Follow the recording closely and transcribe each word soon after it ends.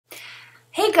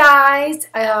Hey guys,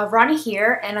 Roni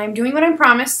here, and I'm doing what I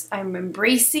promised. I'm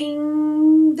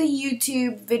embracing the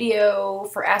YouTube video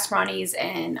for Ask Ronnie's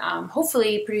and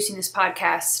hopefully producing this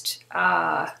podcast.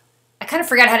 I kind of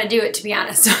forgot how to do it, to be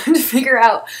honest, to figure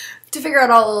out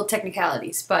all the little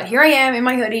technicalities. But here I am in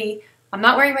my hoodie. I'm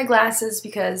not wearing my glasses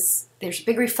because there's a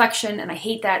big reflection, and I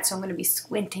hate that, so I'm going to be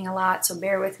squinting a lot. So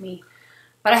bear with me.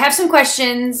 But I have some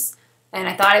questions, and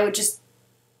I thought I would just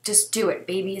do it.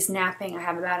 Baby is napping. I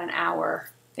have about an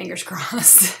hour. Fingers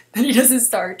crossed that he doesn't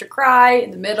start to cry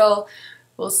in the middle.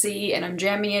 We'll see. And I'm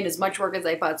jamming in as much work as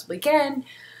I possibly can.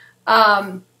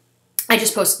 I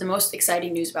just posted the most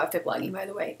exciting news about fit blogging, by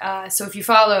the way. So if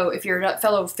you're a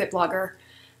fellow fit blogger,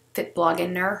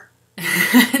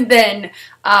 then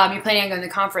you're planning on going to the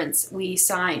conference. We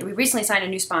recently signed a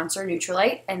new sponsor,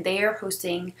 Nutrilite, and they are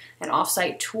hosting an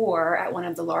off-site tour at one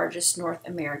of the largest North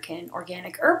American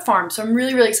organic herb farms. So I'm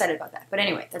really, really excited about that. But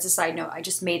anyway, that's a side note. I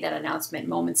just made that announcement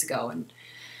moments ago, and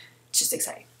it's just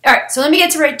exciting. All right, so let me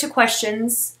get right to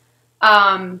questions.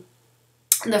 The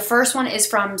first one is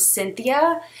from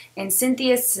Cynthia, and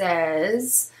Cynthia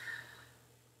says,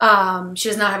 she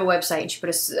does not have a website, and she put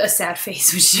a sad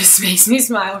face, which just makes me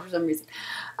smile for some reason.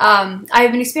 I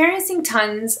have been experiencing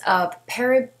tons of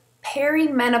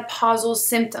perimenopausal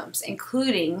symptoms,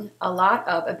 including a lot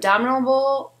of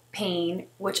abdominal pain,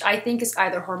 which I think is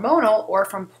either hormonal or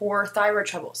from poor thyroid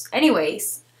troubles.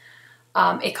 Anyways,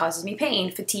 it causes me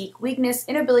pain, fatigue, weakness,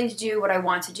 inability to do what I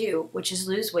want to do, which is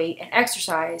lose weight and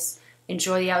exercise,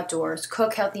 enjoy the outdoors,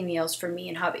 cook healthy meals for me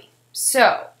and hubby.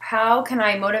 So, how can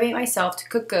I motivate myself to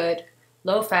cook good,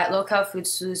 low-fat, low-carb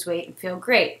foods to lose weight and feel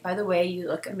great? By the way, you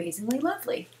look amazingly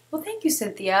lovely. Well, thank you,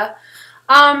 Cynthia.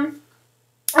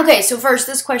 Okay, so first,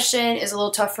 this question is a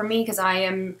little tough for me because I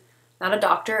am not a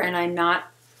doctor and I'm not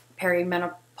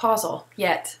perimenopausal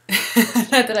yet.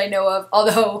 Not that I know of,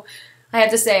 although I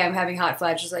have to say I'm having hot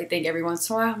flashes, I think, every once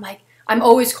in a while. I'm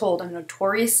always cold. I'm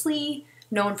notoriously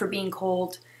known for being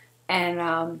cold.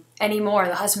 And anymore,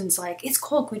 the husband's like, it's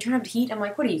cold, can we turn up the heat? I'm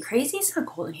like, what are you, crazy? It's not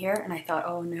cold in here. And I thought,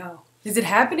 oh no, is it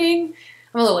happening?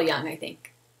 I'm a little young, I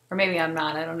think. Or maybe I'm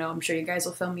not, I don't know. I'm sure you guys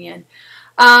will fill me in.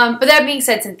 But that being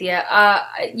said, Cynthia,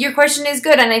 your question is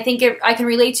good, and I think I can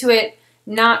relate to it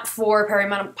not for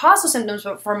perimenopausal symptoms,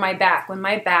 but for my back. When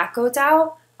my back goes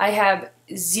out, I have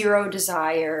zero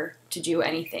desire to do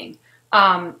anything.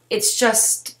 It's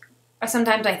just,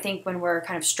 sometimes I think when we're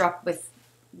kind of struck with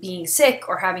being sick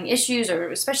or having issues, or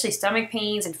especially stomach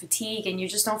pains and fatigue, and you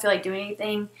just don't feel like doing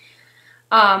anything,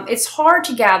 it's hard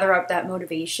to gather up that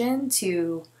motivation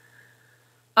to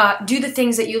do the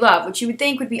things that you love, which you would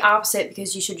think would be opposite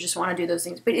because you should just want to do those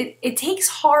things. But it's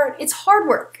hard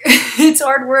work. It's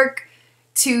hard work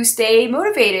to stay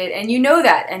motivated, and you know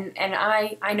that, and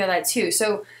I know that too.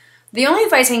 So the only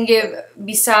advice I can give,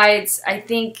 besides, I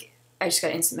think, I just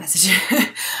got an instant message,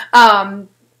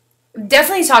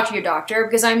 definitely talk to your doctor,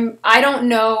 because I don't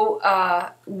know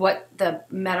what the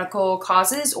medical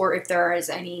causes, or if there is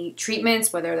any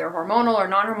treatments, whether they're hormonal or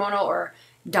non-hormonal, or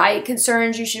diet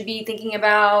concerns you should be thinking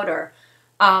about, or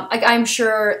I'm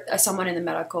sure someone in the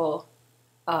medical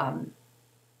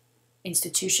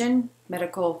institution,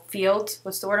 medical field,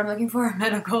 what's the word I'm looking for?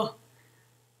 Medical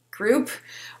group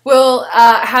will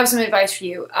have some advice for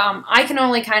you. I can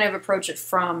only kind of approach it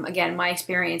from, again, my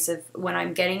experience of when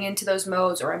I'm getting into those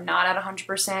modes or I'm not at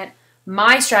 100%.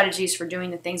 My strategies for doing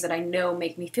the things that I know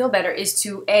make me feel better is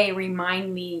to, A,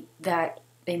 remind me that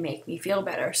they make me feel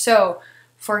better. So,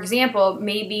 for example,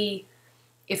 maybe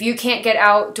if you can't get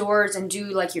outdoors and do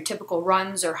like your typical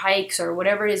runs or hikes or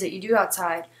whatever it is that you do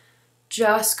outside,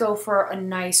 just go for a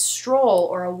nice stroll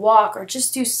or a walk, or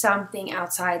just do something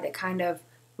outside that kind of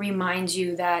reminds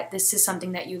you that this is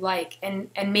something that you like, and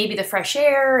maybe the fresh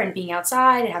air and being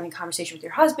outside and having a conversation with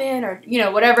your husband, or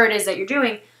whatever it is that you're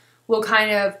doing, will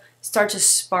kind of start to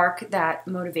spark that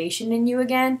motivation in you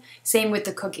again. Same with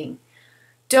the cooking.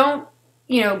 Don't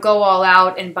go all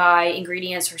out and buy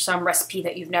ingredients for some recipe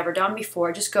that you've never done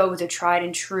before. Just go with a tried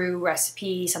and true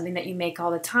recipe, something that you make all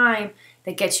the time,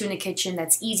 that gets you in the kitchen,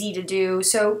 that's easy to do.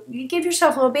 So you give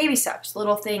yourself little baby steps,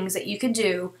 little things that you can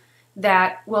do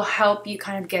that will help you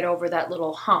kind of get over that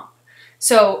little hump.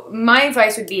 So my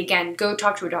advice would be, again, go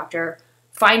talk to a doctor,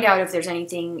 find out if there's any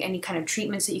kind of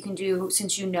treatments that you can do,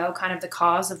 since you know kind of the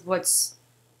cause of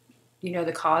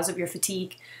the cause of your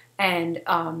fatigue and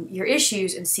your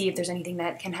issues, and see if there's anything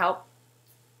that can help.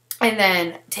 And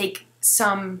then take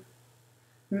some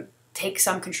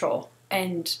control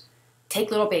and take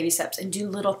little baby steps and do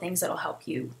little things that'll help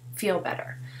you feel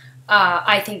better.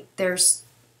 I think there's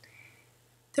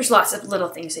lots of little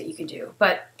things that you can do.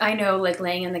 But I know, like,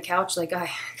 laying on the couch, like a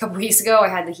couple weeks ago, I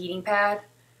had the heating pad.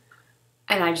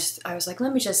 And I was like,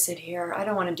 let me just sit here. I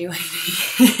don't want to do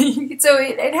anything. So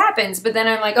it happens. But then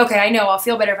I'm like, okay, I know I'll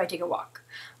feel better if I take a walk.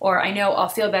 Or I know I'll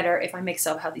feel better if I make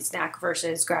a healthy snack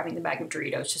versus grabbing the bag of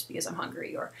Doritos just because I'm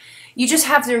hungry. Or you just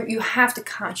have to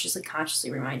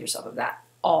consciously remind yourself of that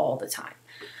all the time.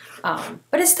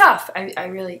 But it's tough.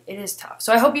 It is tough.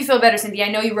 So I hope you feel better, Cynthia. I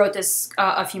know you wrote this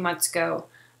a few months ago.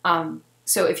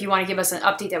 So if you want to give us an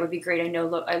update, that would be great. I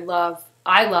know I love,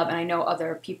 and I know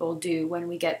other people do when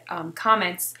we get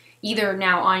comments, either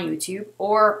now on YouTube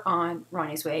or on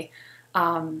Roni's Way,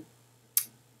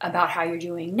 about how you're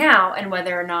doing now and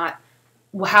whether or not,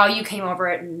 how you came over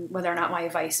it and whether or not my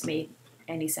advice made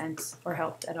any sense or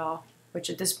helped at all. Which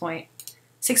at this point,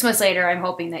 6 months later, I'm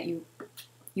hoping that you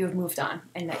have moved on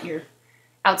and that you're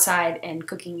outside and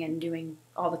cooking and doing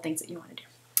all the things that you want to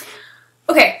do.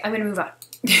 Okay, I'm going to move on.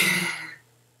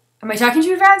 Am I talking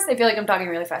too fast? I feel like I'm talking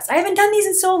really fast. I haven't done these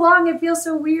in so long. It feels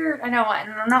so weird. I know,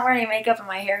 and I'm not wearing makeup and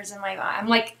my hair's in I'm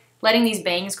like letting these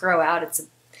bangs grow out.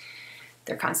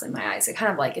 They're constantly in my eyes. I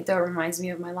kind of like it though. It reminds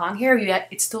me of my long hair, yet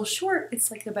it's still short.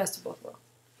 It's like the best of both worlds.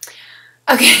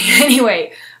 Okay,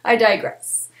 anyway, I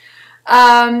digress.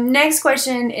 Next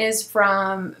question is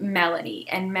from Melanie,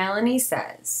 and Melanie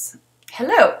says,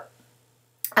 hello.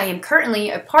 I am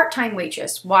currently a part-time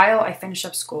waitress while I finish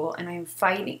up school, and I'm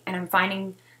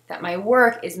finding that my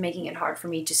work is making it hard for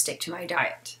me to stick to my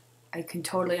diet. I can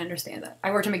totally understand that.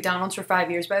 I worked at McDonald's for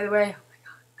 5 years, by the way. Oh my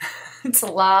God. It's a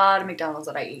lot of McDonald's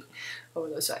that I eat over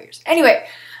those 5 years. Anyway,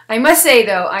 I must say,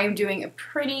 though, I am doing a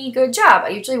pretty good job. I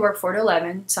usually work 4 to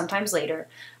 11, sometimes later.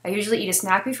 I usually eat a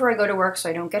snack before I go to work so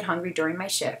I don't get hungry during my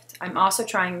shift. I'm also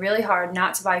trying really hard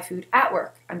not to buy food at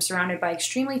work. I'm surrounded by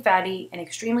extremely fatty and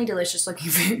extremely delicious looking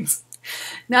foods.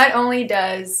 Not only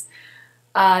does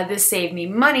this save me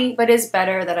money, but it's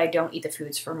better that I don't eat the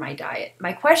foods for my diet.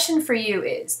 My question for you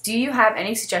is, do you have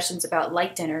any suggestions about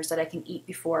light dinners that I can eat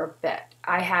before bed?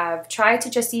 I have tried to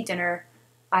just eat dinner.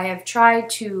 I have tried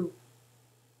to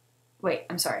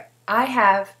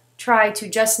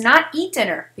just not eat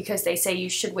dinner because they say you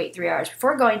should wait 3 hours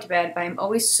before going to bed, but I'm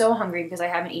always so hungry because I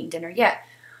haven't eaten dinner yet.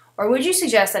 Or would you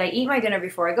suggest that I eat my dinner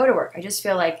before I go to work? I just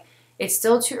feel like it's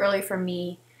still too early for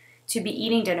me to be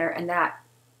eating dinner and that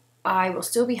I will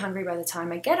still be hungry by the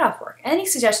time I get off work. Any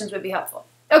suggestions would be helpful.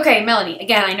 Okay, Melanie,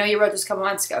 again, I know you wrote this a couple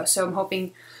months ago, so I'm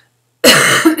hoping,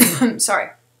 sorry,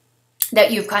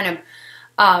 that you've kind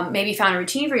of maybe found a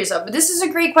routine for yourself. But this is a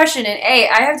great question, and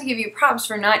I have to give you props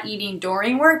for not eating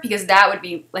during work, because that would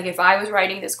be, like, if I was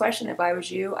writing this question, if I was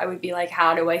you, I would be like,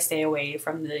 how do I stay away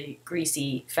from the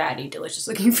greasy, fatty,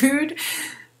 delicious-looking food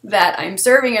that I'm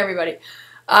serving everybody?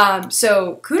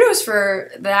 So kudos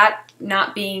for that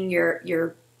not being your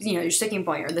sticking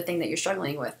point or the thing that you're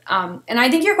struggling with. And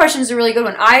I think your question is a really good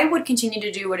one. I would continue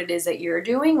to do what it is that you're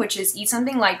doing, which is eat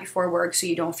something light before work so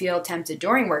you don't feel tempted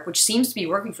during work, which seems to be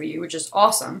working for you, which is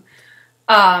awesome.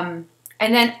 And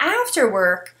then after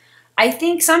work, I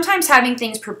think sometimes having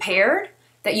things prepared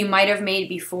that you might have made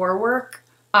before work,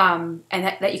 and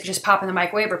that you could just pop in the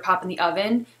microwave or pop in the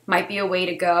oven might be a way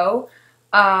to go.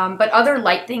 But other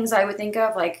light things I would think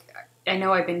of, like, I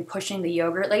know I've been pushing the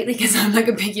yogurt lately because I'm like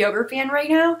a big yogurt fan right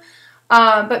now.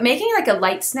 But making like a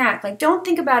light snack, like don't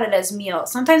think about it as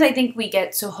meals. Sometimes I think we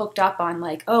get so hooked up on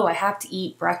like, oh, I have to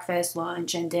eat breakfast,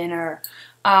 lunch, and dinner.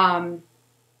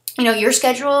 Your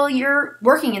schedule, you're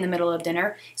working in the middle of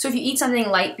dinner. So if you eat something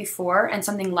light before and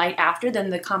something light after, then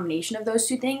the combination of those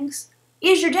two things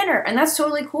is your dinner. And that's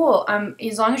totally cool.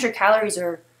 As long as your calories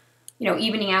are,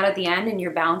 evening out at the end and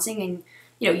you're balancing and,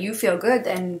 you feel good,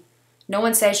 then no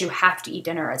one says you have to eat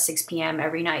dinner at 6 p.m.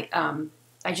 every night.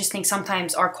 I just think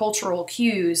sometimes our cultural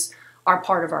cues are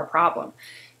part of our problem.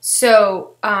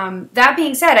 So that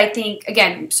being said, I think,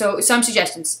 again, so some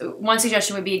suggestions. One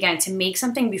suggestion would be, again, to make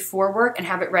something before work and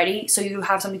have it ready so you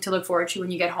have something to look forward to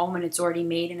when you get home and it's already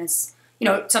made and it's,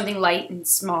 something light and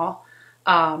small.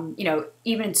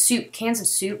 Even soup, cans of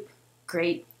soup,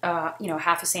 great.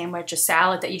 Half a sandwich, a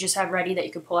salad that you just have ready that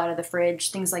you could pull out of the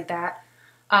fridge, things like that.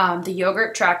 The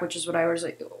yogurt track, which is what I was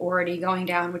already going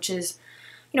down, which is,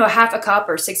 a half a cup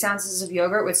or 6 ounces of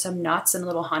yogurt with some nuts and a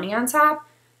little honey on top.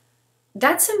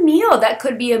 That's a meal. That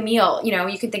could be a meal.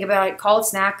 You can think about it, call it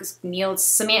snack, meal, it's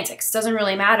semantics. It doesn't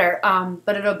really matter.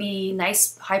 But it'll be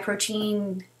nice, high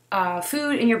protein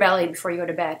food in your belly before you go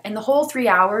to bed. And the whole 3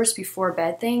 hours before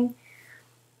bed thing,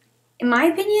 in my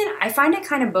opinion, I find it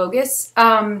kind of bogus.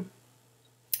 I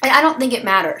don't think it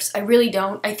matters. I really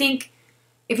don't. I think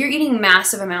if you're eating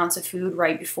massive amounts of food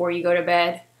right before you go to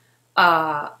bed,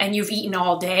 and you've eaten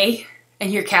all day,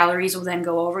 and your calories will then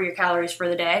go over your calories for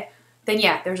the day, then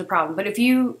yeah, there's a problem. But if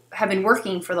you have been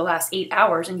working for the last 8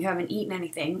 hours and you haven't eaten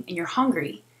anything and you're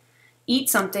hungry, eat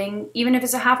something, even if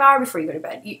it's a half hour before you go to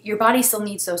bed. Your body still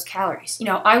needs those calories. You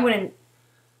know, I wouldn't,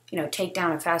 you know, take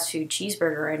down a fast food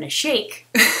cheeseburger and a shake,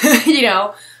 you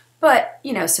know, but,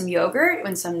 you know, some yogurt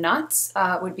and some nuts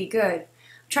would be good. I'm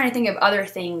trying to think of other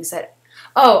things that,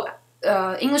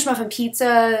 English muffin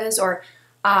pizzas, or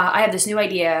I have this new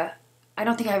idea. I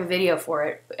don't think I have a video for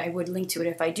it. I would link to it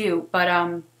if I do, but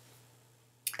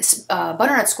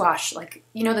butternut squash, like,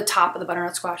 you know, the top of the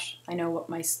butternut squash. I know what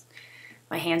my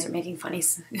hands are making funny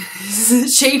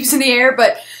shapes in the air,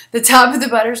 but the top of the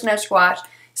butternut squash,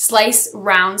 slice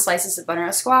round slices of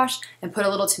butternut squash and put a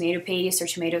little tomato paste or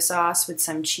tomato sauce with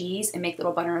some cheese and make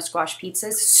little butternut squash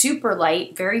pizzas. Super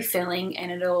light, very filling,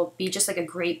 and it'll be just like a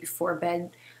great before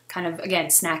bed kind of, again,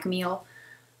 snack meal.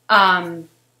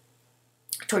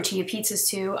 Tortilla pizzas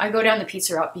too. I go down the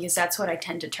pizza route because that's what I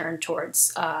tend to turn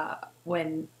towards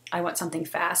when I want something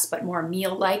fast, but more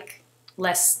meal-like,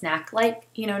 less snack-like,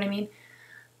 you know what I mean?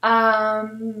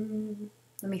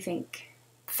 Let me think.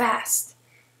 Fast.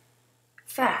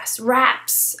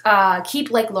 Wraps.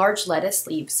 Keep like large lettuce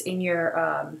leaves in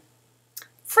your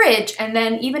fridge, and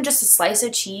then even just a slice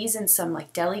of cheese and some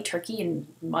like deli turkey and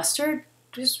mustard.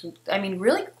 Just, I mean,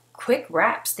 really quick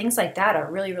wraps. Things like that are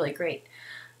really, really great.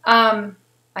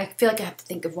 I feel like I have to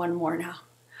think of one more now.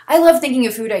 I love thinking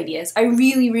of food ideas. I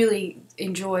really, really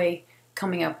enjoy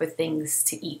coming up with things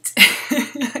to eat.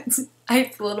 I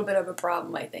have a little bit of a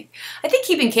problem, I think. I think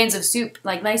keeping cans of soup,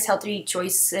 like nice, healthy,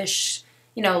 choice-ish,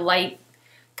 you know, light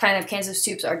kind of cans of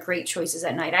soups are great choices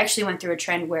at night. I actually went through a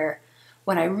trend where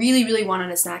when I really, really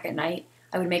wanted a snack at night,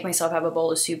 I would make myself have a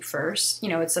bowl of soup first. You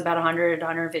know, it's about 100,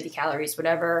 150 calories,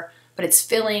 whatever, but it's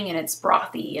filling and it's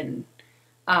brothy, and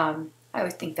I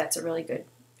would think that's a really good.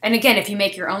 And again, if you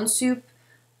make your own soup,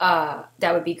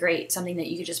 that would be great. Something that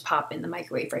you could just pop in the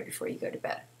microwave right before you go to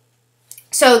bed.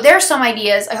 So there's some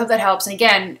ideas. I hope that helps. And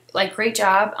again, like, great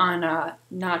job on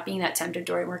not being that tempted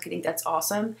during work. I think that's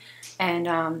awesome.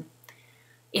 And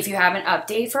if you have an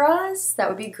update for us, that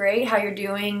would be great. How you're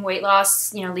doing, weight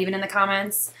loss, you know, leave it in the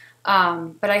comments.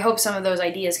 But I hope some of those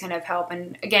ideas kind of help.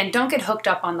 And again, don't get hooked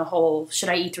up on the whole should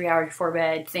I eat 3 hours before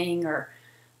bed thing, or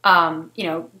you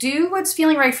know, do what's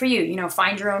feeling right for you. You know,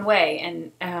 find your own way.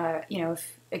 And you know,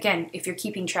 if you're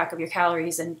keeping track of your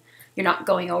calories and you're not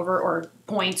going over, or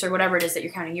points, or whatever it is that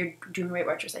you're counting, you're doing Weight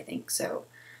Watchers, I think. So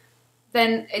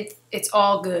then it's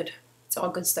all good. It's all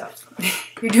good stuff.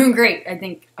 You're doing great.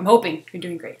 I'm hoping you're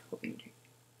doing great.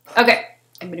 Okay,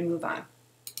 I'm going to move on.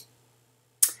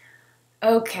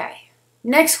 Okay,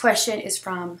 next question is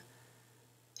from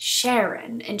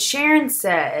Sharon. And Sharon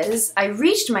says, I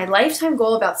reached my lifetime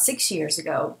goal about 6 years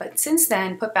ago, but since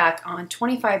then put back on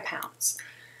 25 pounds.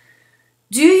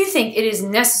 Do you think it is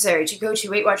necessary to go to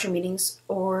Weight Watcher meetings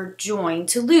or join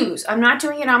to lose? I'm not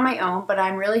doing it on my own, but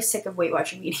I'm really sick of Weight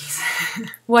Watcher meetings.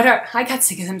 I got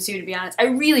sick of them too, to be honest. I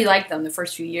really liked them the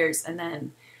first few years, and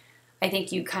then I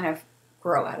think you kind of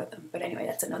grow out of them. But anyway,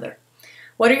 that's another.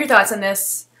 What are your thoughts on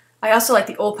this? I also like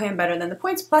the old plan better than the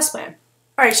Points Plus plan.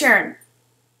 All right, Sharon,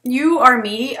 you are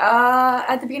me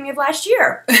at the beginning of last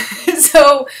year.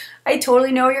 So I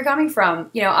totally know where you're coming from.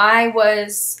 You know, I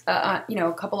was, you know,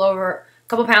 a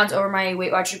couple pounds over my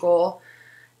Weight Watcher goal,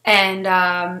 and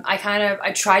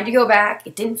I tried to go back.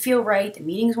 It didn't feel right. The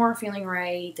meetings weren't feeling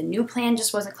right. The new plan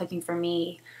just wasn't clicking for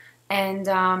me, and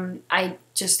I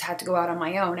just had to go out on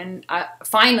my own. And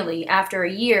finally, after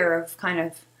a year of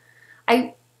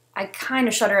I kind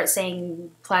of shudder at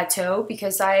saying plateau,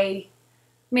 because I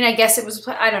guess it was,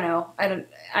 I don't know.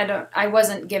 I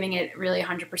wasn't giving it really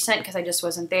 100% because I just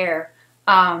wasn't there.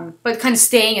 But kind of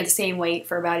staying at the same weight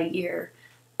for about a year.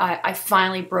 I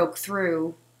finally broke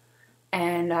through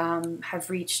and have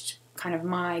reached kind of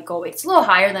my goal weight. It's a little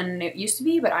higher than it used to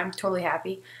be, but I'm totally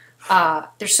happy.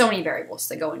 There's so many variables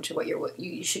that go into what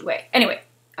you should weigh. Anyway,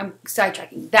 I'm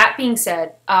sidetracking. That being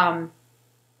said,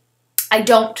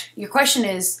 your question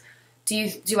is,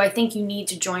 do I think you need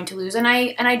to join to lose? And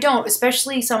I don't,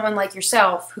 especially someone like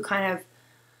yourself who kind of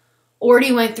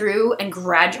already went through and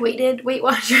graduated Weight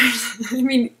Watchers. I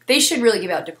mean, they should really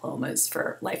give out diplomas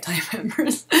for lifetime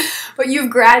members. But you've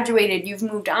graduated, you've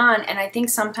moved on, and I think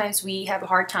sometimes we have a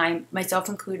hard time, myself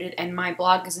included, and my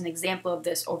blog is an example of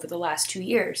this over the last 2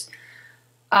 years.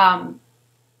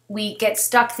 We get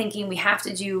stuck thinking we have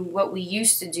to do what we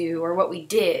used to do or what we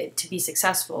did to be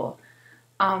successful.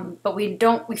 But we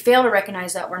fail to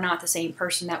recognize that we're not the same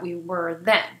person that we were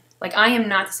then. Like, I am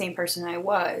not the same person I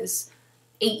was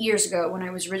 8 years ago when I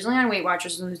was originally on Weight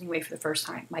Watchers and losing weight for the first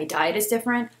time. My diet is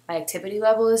different. My activity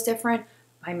level is different.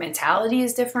 My mentality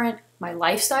is different. My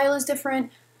lifestyle is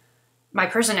different. My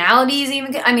personality is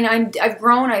even, I've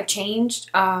grown, I've changed.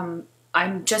 I'm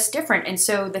just different. And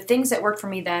so the things that worked for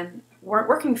me then weren't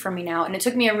working for me now. And it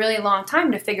took me a really long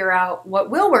time to figure out what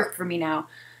will work for me now.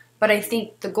 But I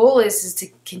think the goal is to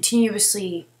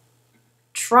continuously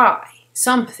try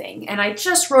something. And I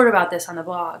just wrote about this on the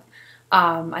blog.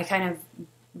 I kind of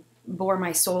bore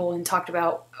my soul and talked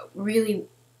about really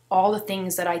all the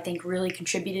things that I think really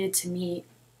contributed to me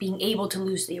being able to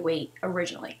lose the weight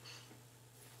originally.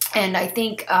 And I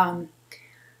think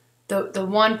the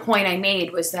one point I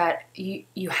made was that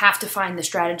you have to find the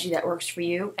strategy that works for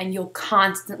you, and you'll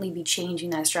constantly be changing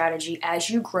that strategy as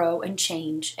you grow and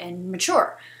change and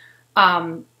mature.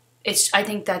 I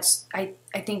think that's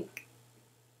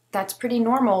pretty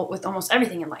normal with almost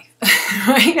everything in life,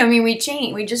 right? I mean, we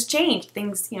just change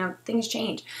things. Things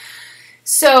change.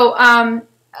 So I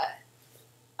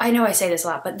know I say this a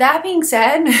lot, but that being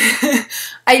said,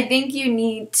 I think you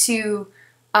need to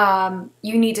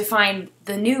find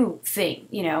the new thing,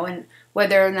 and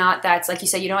whether or not that's, like you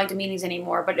said, you don't like the meetings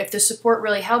anymore, but if the support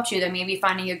really helps you, then maybe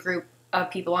finding a group of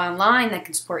people online that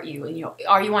can support you. And,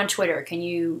 are you on Twitter? Can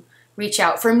you reach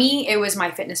out? For me, it was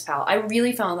MyFitnessPal. I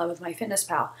really fell in love with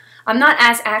MyFitnessPal. I'm not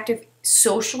as active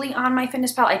socially on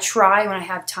MyFitnessPal. I try when I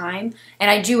have time, and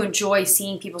I do enjoy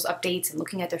seeing people's updates and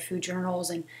looking at their food journals,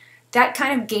 and that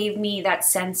kind of gave me that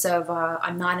sense of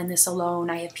I'm not in this alone.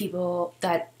 I have people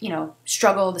that,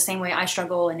 struggle the same way I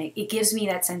struggle, and it gives me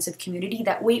that sense of community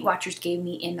that Weight Watchers gave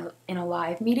me in a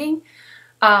live meeting.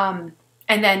 And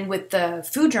then with the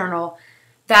food journal,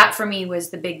 that for me was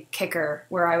the big kicker,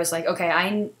 where I was like, okay,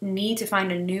 I need to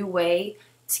find a new way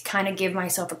to kind of give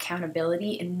myself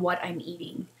accountability in what I'm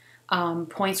eating.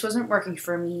 Points wasn't working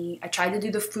for me. I tried to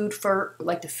do the food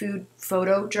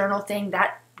photo journal thing.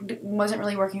 That wasn't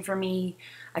really working for me.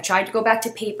 I tried to go back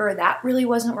to paper. That really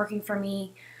wasn't working for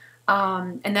me.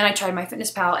 And then I tried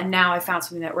MyFitnessPal, and now I found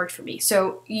something that worked for me.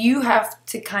 So you have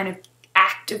to kind of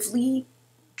actively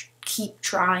keep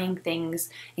trying things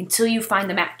until you find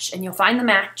the match. And you'll find the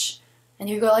match, and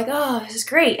you go like, oh, this is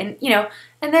great. And,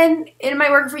 and then it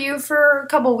might work for you for a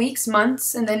couple weeks,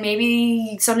 months, and then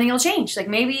maybe something will change. Like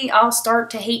maybe I'll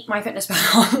start to hate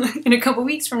MyFitnessPal in a couple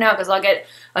weeks from now because I'll get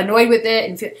annoyed with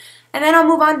it, and then I'll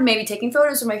move on to maybe taking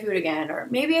photos of my food again, or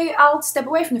maybe I'll step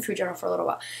away from the food journal for a little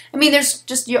while. I mean,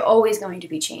 you're always going to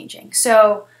be changing.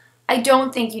 So I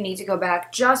don't think you need to go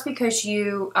back just because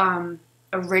you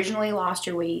originally lost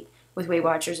your weight with Weight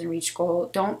Watchers and reached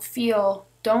goal. Don't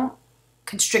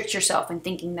constrict yourself in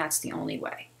thinking that's the only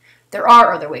way. There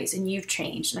are other ways, and you've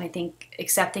changed. And I think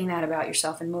accepting that about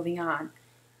yourself and moving on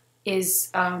is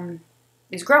growing.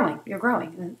 You're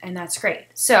growing, and that's great.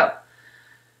 So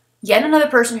yet another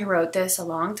person who wrote this a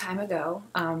long time ago,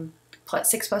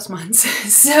 6+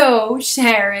 months. So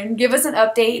Sharon, give us an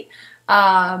update.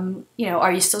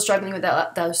 Are you still struggling with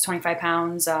those 25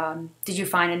 pounds? Did you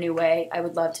find a new way? I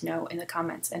would love to know in the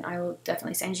comments, and I will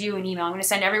definitely send you an email. I'm going to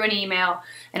send everyone an email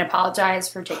and apologize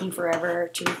for taking forever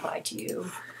to reply to you.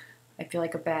 I feel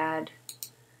like a bad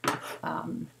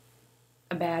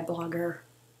blogger,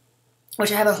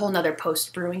 which I have a whole nother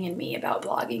post brewing in me about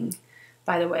blogging,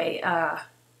 by the way.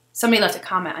 Somebody left a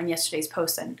comment on yesterday's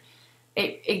post, and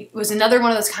it was another one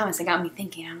of those comments that got me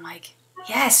thinking. I'm like,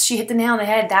 yes, she hit the nail on the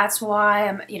head. That's why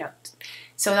I'm,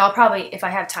 So I'll probably, if I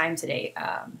have time today,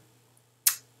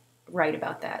 write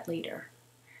about that later.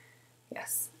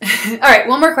 Yes. All right,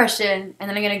 one more question, and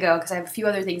then I'm going to go because I have a few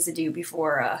other things to do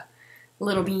before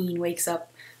Little Bean wakes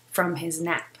up from his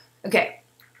nap. Okay.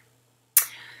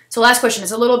 So last question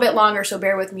is a little bit longer, so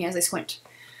bear with me as I squint.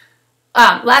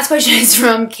 Last question is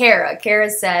from Kara. Kara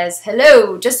says,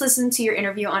 hello, just listened to your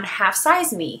interview on Half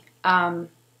Size Me,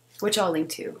 which I'll link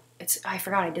to. I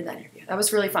forgot I did that interview. That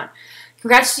was really fun.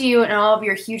 Congrats to you and all of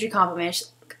your huge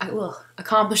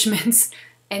accomplishments,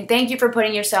 and thank you for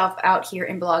putting yourself out here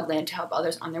in blogland to help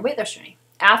others on their weight loss journey.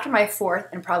 After my 4th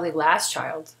and probably last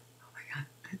child, oh my God,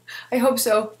 I hope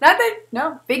so.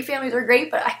 Big families are great,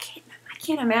 but I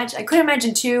can't imagine. I couldn't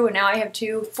imagine 2, and now I have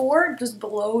 2. 4 just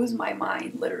blows my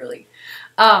mind, literally.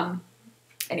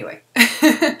 Anyway,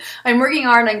 I'm working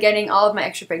hard on getting all of my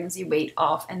extra pregnancy weight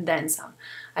off and then some.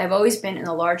 I've always been in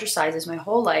the larger sizes my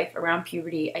whole life. Around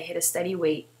puberty, I hit a steady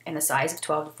weight in a size of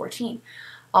 12 to 14.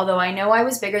 Although I know I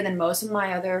was bigger than most of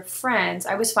my other friends,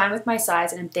 I was fine with my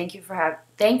size, and I'm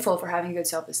thankful for having good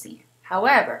self-esteem.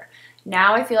 However,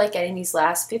 now I feel like getting these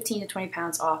last 15 to 20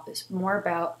 pounds off is more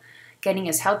about getting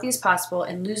as healthy as possible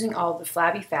and losing all of the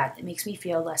flabby fat that makes me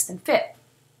feel less than fit.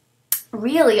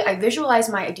 Really, I visualize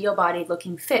my ideal body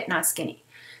looking fit, not skinny.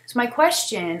 So my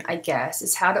question, I guess,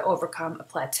 is how to overcome a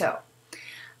plateau.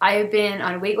 I have been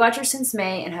on Weight Watchers since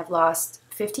May and have lost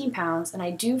 15 pounds, and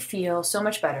I do feel so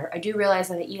much better. I do realize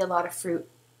that I eat a lot of fruit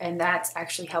and that's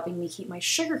actually helping me keep my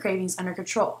sugar cravings under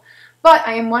control. But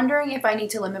I am wondering if I need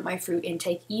to limit my fruit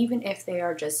intake even if they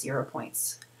are just 0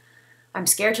 points. I'm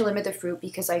scared to limit the fruit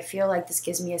because I feel like this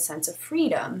gives me a sense of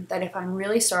freedom, that if I'm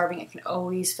really starving, I can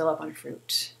always fill up on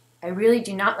fruit. I really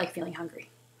do not like feeling hungry.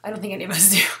 I don't think any of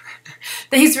us do.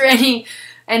 Thanks for any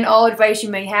and all advice you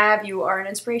may have. You are an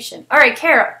inspiration. All right,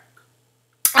 Kara.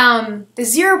 The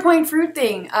 0 point fruit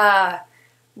thing.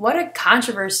 What a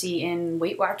controversy in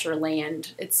Weight Watcher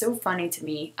land. It's so funny to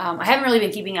me. I haven't really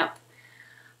been keeping up.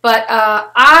 But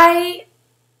I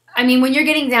mean, when you're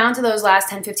getting down to those last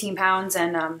 10, 15 pounds,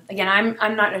 and again,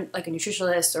 I'm not like a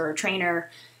nutritionist or a trainer,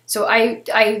 so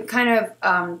I kind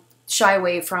of shy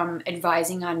away from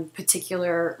advising on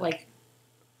particular, like,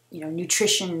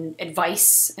 nutrition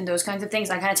advice and those kinds of things.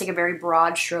 I kind of take a very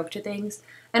broad stroke to things,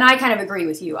 and I kind of agree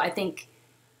with you. I think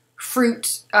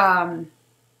fruit, there's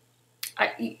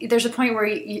a point where,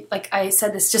 like I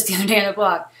said this just the other day on the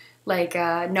blog, like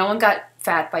no one got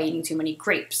fat by eating too many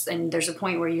grapes, and there's a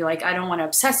point where you're like, I don't want to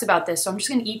obsess about this, so I'm just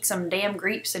going to eat some damn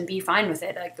grapes and be fine with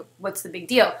it. Like, what's the big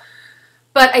deal?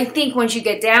 But I think once you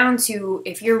get down to,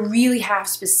 if you really have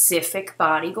specific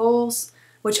body goals,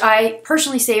 which I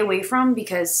personally stay away from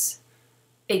because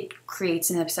it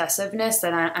creates an obsessiveness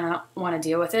that I don't want to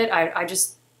deal with it. I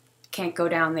just can't go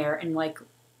down there and, like,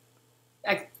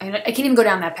 I can't even go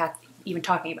down that path even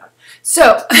talking about it.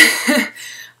 So,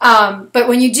 but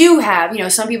when you do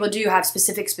have, some people do have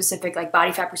specific like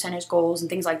body fat percentage goals and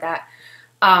things like that,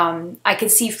 I could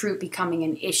see fruit becoming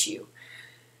an issue.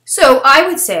 So I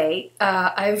would say,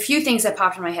 I have a few things that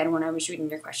popped in my head when I was reading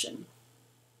your question.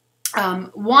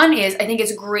 One is, I think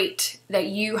it's great that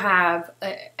you have,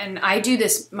 and I do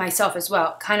this myself as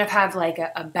well, kind of have like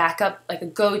a backup, like a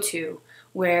go-to,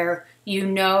 where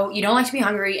you don't like to be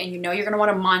hungry, and you're going to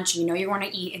want to munch, and you want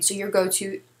to eat, and so your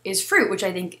go-to is fruit, which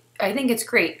I think it's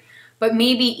great. But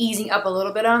maybe easing up a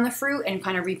little bit on the fruit and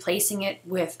kind of replacing it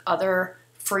with other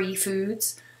free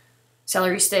foods,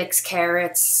 celery sticks,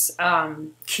 carrots,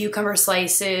 cucumber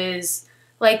slices,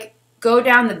 like, go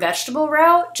down the vegetable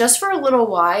route just for a little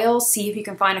while. See if you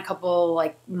can find a couple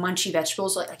like munchy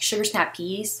vegetables, like sugar snap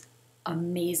peas,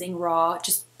 amazing raw.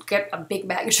 Just get a big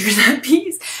bag of sugar snap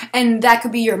peas, and that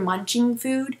could be your munching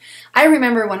food. I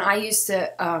remember when I used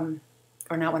to,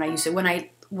 or not when I used to, when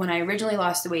I originally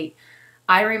lost the weight,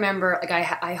 I remember like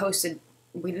I hosted.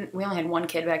 We only had one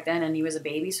kid back then, and he was a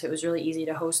baby, so it was really easy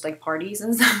to host like parties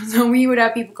and stuff. So we would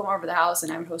have people come over the house,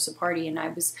 and I would host a party, and I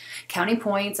was counting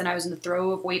points, and I was in the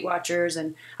throw of Weight Watchers,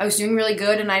 and I was doing really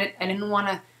good, and I didn't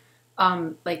want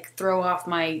to like throw off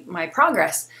my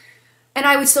progress. And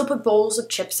I would still put bowls of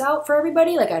chips out for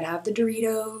everybody. Like, I'd have the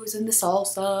Doritos and the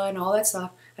salsa and all that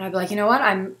stuff, and I'd be like, you know what,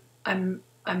 I'm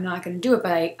not going to do it,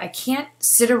 but I can't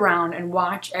sit around and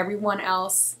watch everyone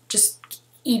else just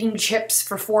eating chips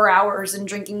for 4 hours and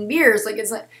drinking beers. Like,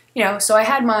 it's not, so I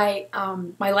had my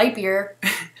my light beer,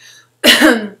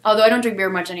 although I don't drink beer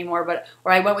much anymore,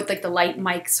 or I went with like the light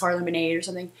Mike's Hard Lemonade or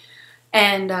something,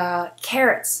 and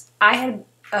carrots. I had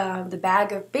the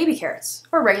bag of baby carrots,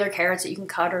 or regular carrots that you can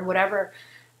cut or whatever,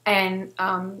 and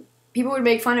people would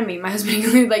make fun of me. My husband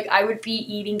included, like, I would be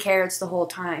eating carrots the whole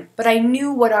time, but I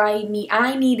knew what I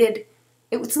needed.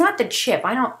 It's not the chip.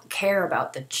 I don't care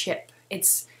about the chip.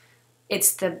 It's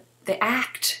the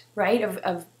act, right,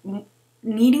 of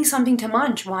needing something to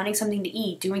munch, wanting something to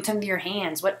eat, doing something with your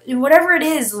hands, whatever it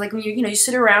is. Like, when you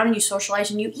sit around and you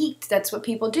socialize and you eat. That's what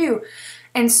people do.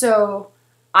 And so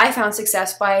I found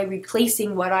success by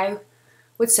replacing what I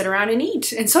would sit around and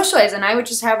eat and socialize. And I would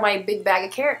just have my big bag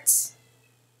of carrots.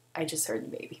 I just heard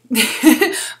the baby.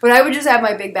 But I would just have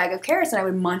my big bag of carrots, and I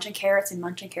would munch on carrots and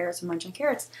munch on carrots and munch on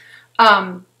carrots.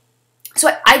 So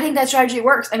I think that strategy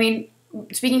works. I mean,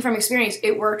 speaking from experience,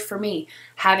 it worked for me,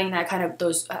 having that kind of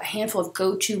those handful of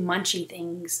go-to munchy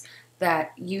things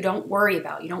that you don't worry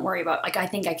about. Like, I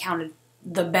think I counted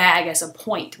the bag as a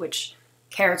point, which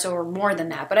carrots are more than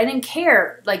that. But I didn't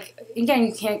care. Like, again,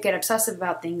 you can't get obsessive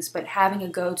about things, but having a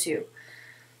go-to.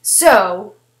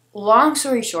 So, long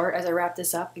story short, as I wrap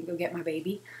this up and go get my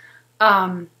baby,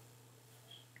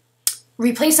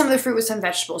 replace some of the fruit with some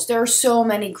vegetables. There are so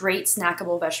many great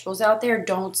snackable vegetables out there.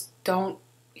 Don't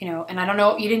and I don't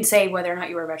know, you didn't say whether or not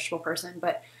you were a vegetable person,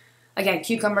 but again,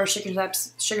 cucumber, sugar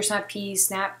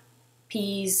snap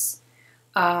peas,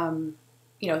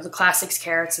 the classics,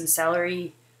 carrots and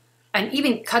celery, and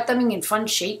even cut them in fun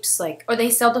shapes, like, or they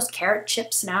sell those carrot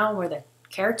chips now where the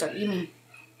carrots are, you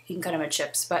can cut them at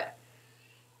chips, but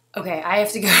okay, I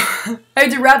have to go. I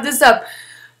have to wrap this up.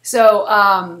 So,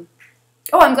 I'm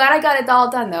glad I got it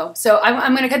all done though. So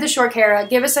I'm going to cut this short, Kara.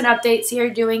 Give us an update, see how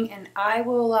you're doing, and I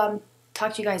will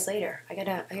talk to you guys later. I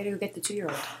gotta go get the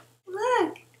 2-year-old.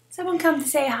 Look. Someone come to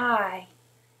say hi.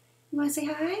 You want to say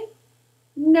hi?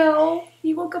 No.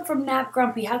 You woke up from nap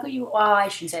grumpy. How could you? Oh, I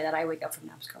shouldn't say that. I wake up from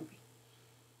naps grumpy.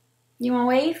 You want to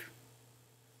wave?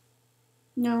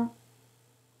 No.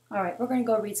 All right, we're going to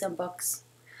go read some books.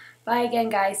 Bye again,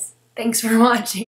 guys. Thanks for watching.